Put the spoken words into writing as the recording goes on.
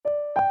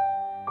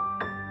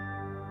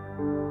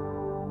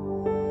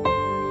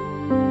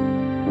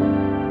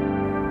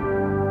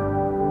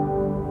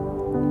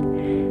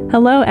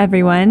Hello,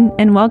 everyone,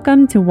 and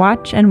welcome to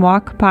Watch and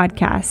Walk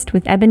podcast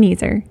with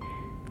Ebenezer.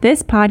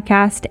 This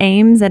podcast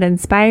aims at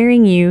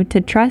inspiring you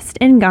to trust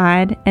in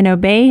God and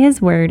obey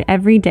His word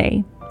every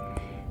day.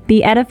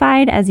 Be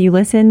edified as you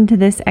listen to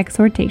this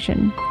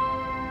exhortation.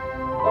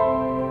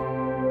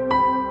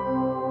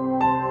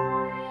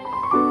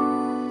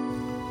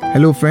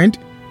 Hello, friend.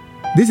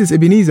 This is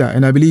Ebenezer,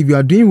 and I believe you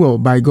are doing well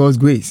by God's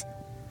grace.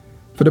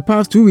 For the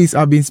past 2 weeks,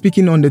 I've been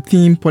speaking on the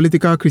theme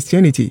Political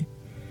Christianity.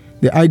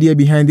 The idea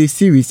behind this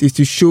series is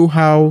to show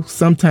how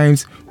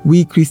sometimes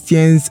we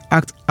Christians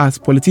act as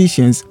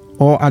politicians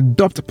or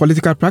adopt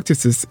political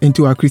practices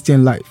into our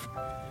Christian life.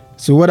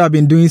 So what I've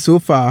been doing so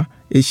far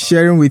is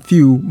sharing with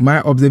you my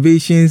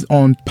observations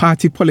on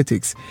party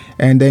politics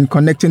and then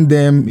connecting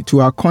them to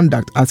our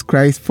conduct as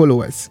Christ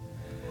followers.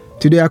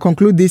 Today I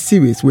conclude this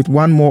series with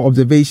one more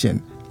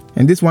observation,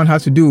 and this one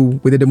has to do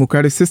with the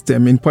democratic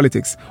system in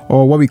politics,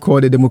 or what we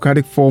call the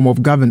democratic form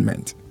of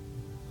government.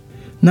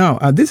 Now,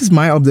 this is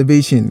my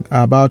observation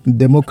about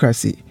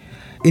democracy.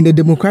 In the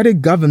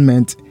democratic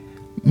government,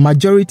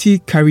 majority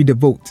carry the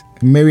vote.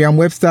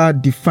 Merriam-Webster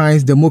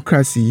defines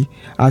democracy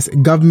as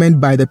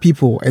government by the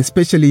people,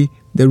 especially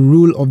the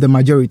rule of the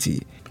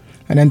majority.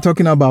 And then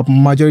talking about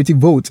majority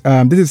vote,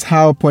 this is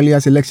how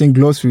Polia's election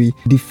glossary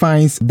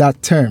defines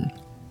that term.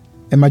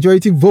 A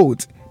majority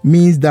vote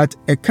means that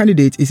a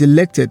candidate is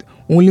elected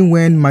only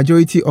when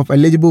majority of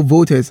eligible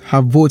voters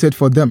have voted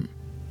for them.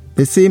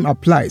 The same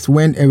applies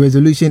when a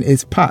resolution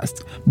is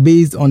passed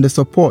based on the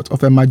support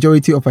of a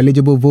majority of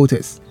eligible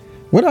voters.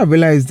 What I've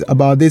realized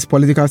about this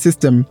political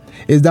system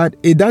is that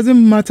it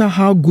doesn't matter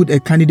how good a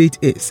candidate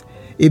is.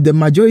 If the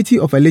majority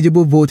of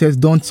eligible voters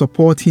don't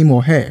support him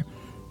or her,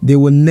 they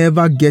will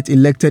never get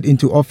elected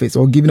into office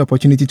or given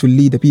opportunity to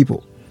lead the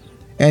people.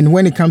 And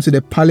when it comes to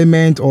the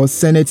parliament or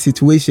senate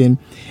situation,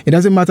 it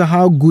doesn't matter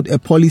how good a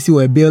policy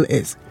or a bill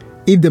is.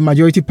 If the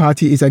majority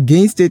party is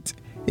against it,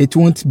 it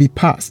won't be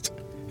passed.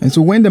 And so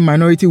when the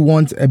minority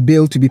wants a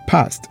bill to be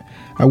passed,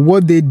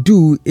 what they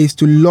do is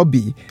to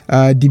lobby,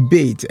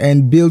 debate,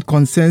 and build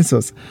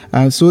consensus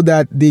so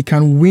that they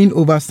can win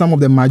over some of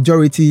the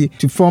majority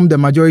to form the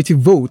majority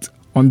vote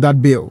on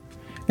that bill.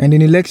 And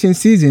in election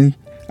season,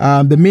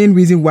 the main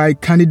reason why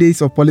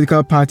candidates of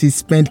political parties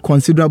spend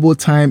considerable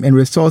time and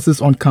resources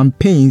on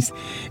campaigns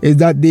is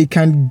that they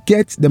can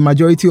get the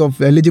majority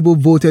of eligible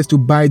voters to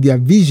buy their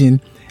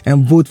vision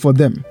and vote for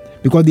them,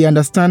 because they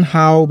understand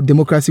how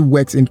democracy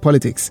works in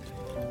politics.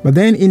 But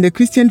then in the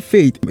Christian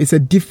faith, it's a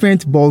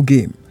different ball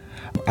game.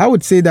 I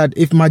would say that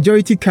if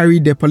majority carry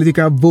the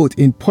political vote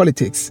in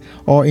politics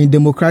or in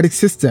democratic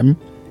system,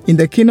 in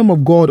the kingdom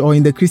of God or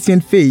in the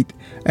Christian faith,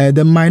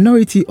 the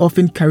minority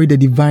often carry the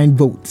divine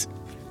vote.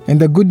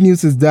 And the good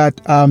news is that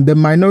the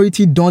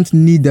minority don't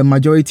need the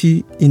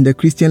majority in the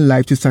Christian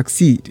life to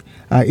succeed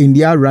in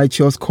their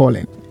righteous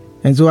calling.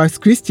 And so as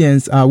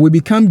Christians, we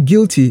become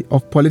guilty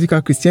of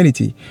political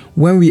Christianity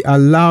when we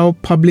allow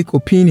public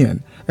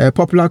opinion,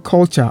 popular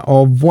culture,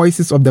 or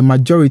voices of the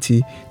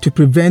majority to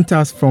prevent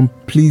us from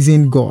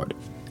pleasing God.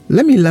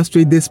 Let me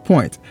illustrate this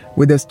point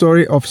with the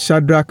story of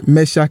Shadrach,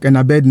 Meshach, and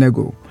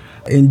Abednego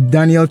in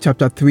Daniel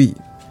chapter 3.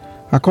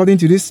 According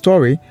to this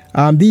story,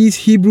 these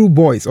Hebrew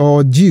boys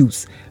or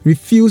Jews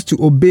refused to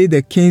obey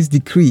the king's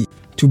decree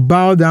to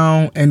bow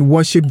down and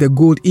worship the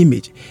gold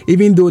image,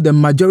 even though the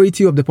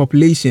majority of the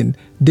population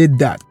did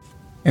that.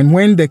 And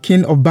when the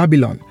king of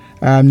Babylon,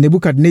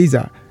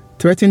 Nebuchadnezzar,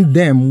 threatened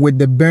them with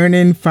the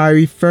burning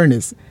fiery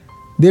furnace,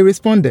 they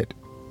responded,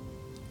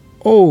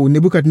 "Oh,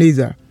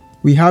 Nebuchadnezzar,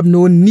 we have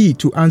no need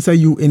to answer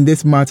you in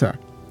this matter.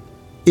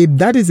 If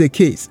that is the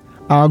case,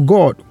 our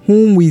God,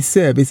 whom we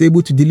serve, is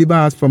able to deliver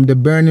us from the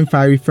burning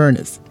fiery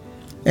furnace,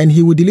 and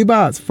He will deliver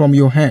us from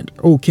your hand,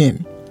 O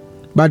king.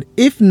 But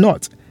if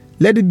not,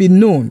 let it be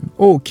known,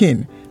 O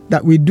king,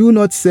 that we do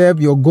not serve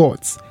your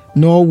gods,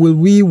 nor will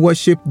we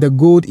worship the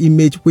gold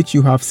image which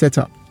you have set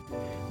up."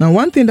 Now,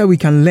 one thing that we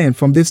can learn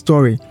from this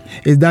story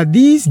is that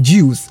these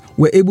Jews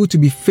were able to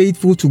be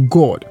faithful to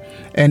God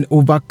and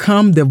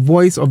overcome the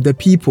voice of the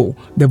people,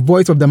 the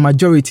voice of the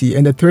majority,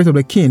 and the threat of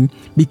the king,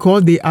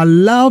 because they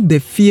allowed the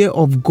fear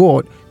of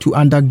God to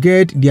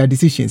undergird their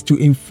decisions, to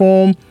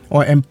inform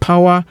or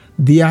empower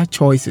their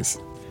choices.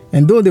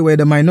 And though they were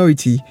the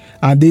minority,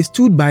 they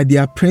stood by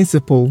their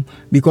principle,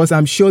 because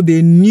I'm sure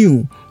they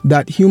knew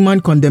that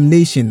human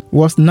condemnation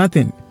was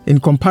nothing in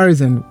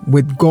comparison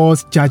with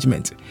God's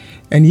judgment.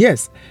 And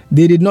yes,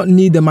 they did not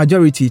need the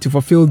majority to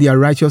fulfill their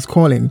righteous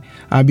calling,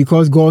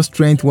 because God's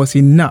strength was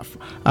enough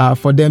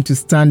for them to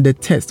stand the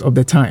test of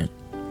the time.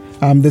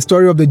 The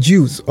story of the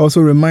Jews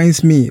also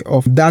reminds me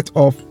of that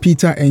of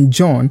Peter and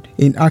John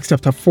in Acts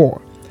chapter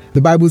 4.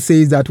 The Bible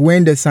says that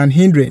when the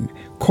Sanhedrin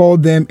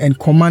called them and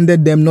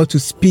commanded them not to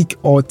speak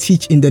or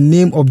teach in the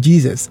name of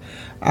Jesus,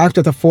 Acts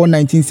chapter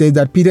 4:19 says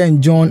that Peter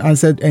and John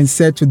answered and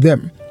said to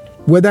them,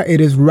 "Whether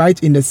it is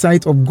right in the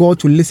sight of God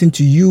to listen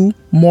to you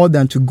more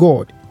than to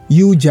God,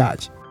 you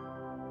judge."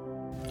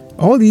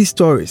 All these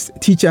stories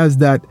teach us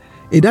that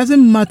it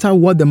doesn't matter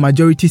what the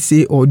majority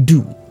say or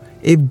do.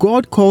 If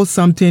God calls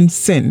something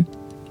sin,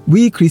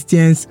 we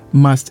Christians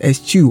must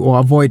eschew or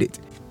avoid it.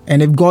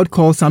 And if God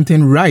calls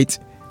something right,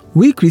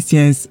 we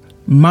Christians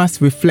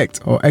must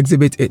reflect or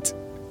exhibit it.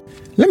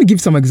 Let me give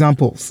some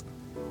examples.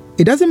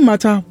 It doesn't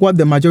matter what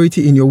the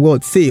majority in your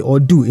world say or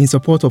do in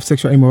support of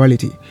sexual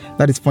immorality.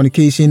 That is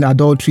fornication,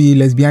 adultery,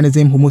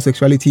 lesbianism,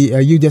 homosexuality,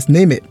 you just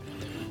name it.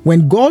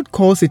 When God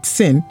calls it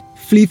sin,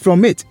 flee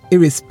from it,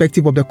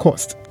 irrespective of the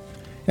cost.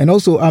 And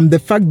also the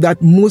fact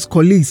that most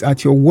colleagues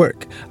at your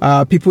work,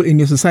 people in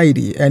your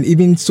society, and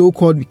even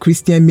so-called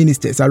Christian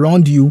ministers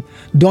around you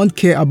don't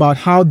care about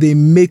how they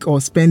make or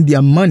spend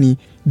their money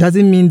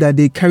doesn't mean that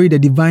they carry the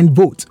divine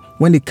vote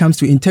when it comes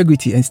to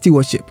integrity and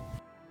stewardship.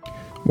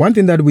 One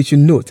thing that we should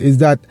note is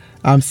that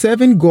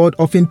serving God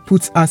often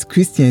puts us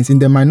Christians in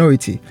the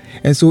minority.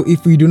 And so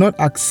if we do not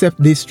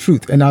accept this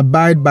truth and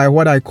abide by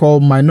what I call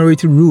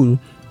minority rule,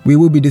 we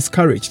will be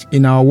discouraged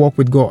in our walk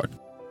with God.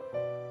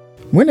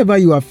 Whenever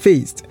you are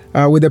faced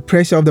with the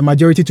pressure of the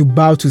majority to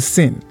bow to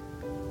sin,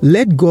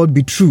 let God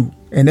be true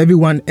and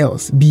everyone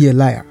else be a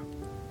liar.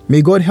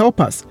 May God help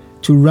us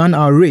to run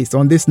our race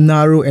on this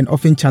narrow and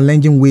often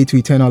challenging way to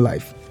eternal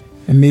life.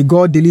 And may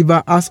God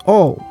deliver us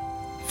all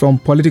from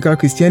political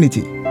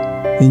Christianity.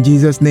 In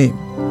Jesus' name,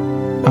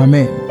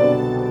 Amen.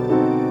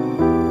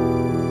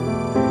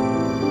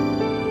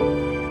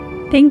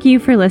 Thank you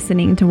for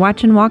listening to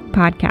Watch and Walk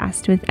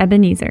Podcast with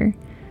Ebenezer.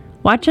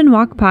 Watch and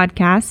Walk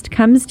Podcast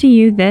comes to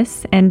you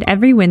this and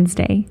every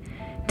Wednesday.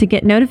 To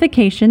get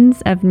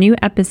notifications of new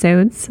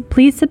episodes,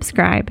 please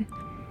subscribe.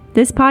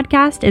 This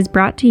podcast is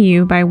brought to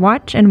you by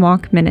Watch and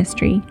Walk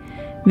Ministry.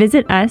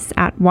 Visit us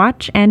at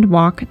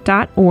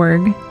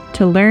watchandwalk.org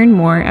to learn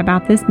more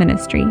about this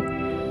ministry.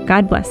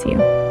 God bless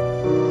you.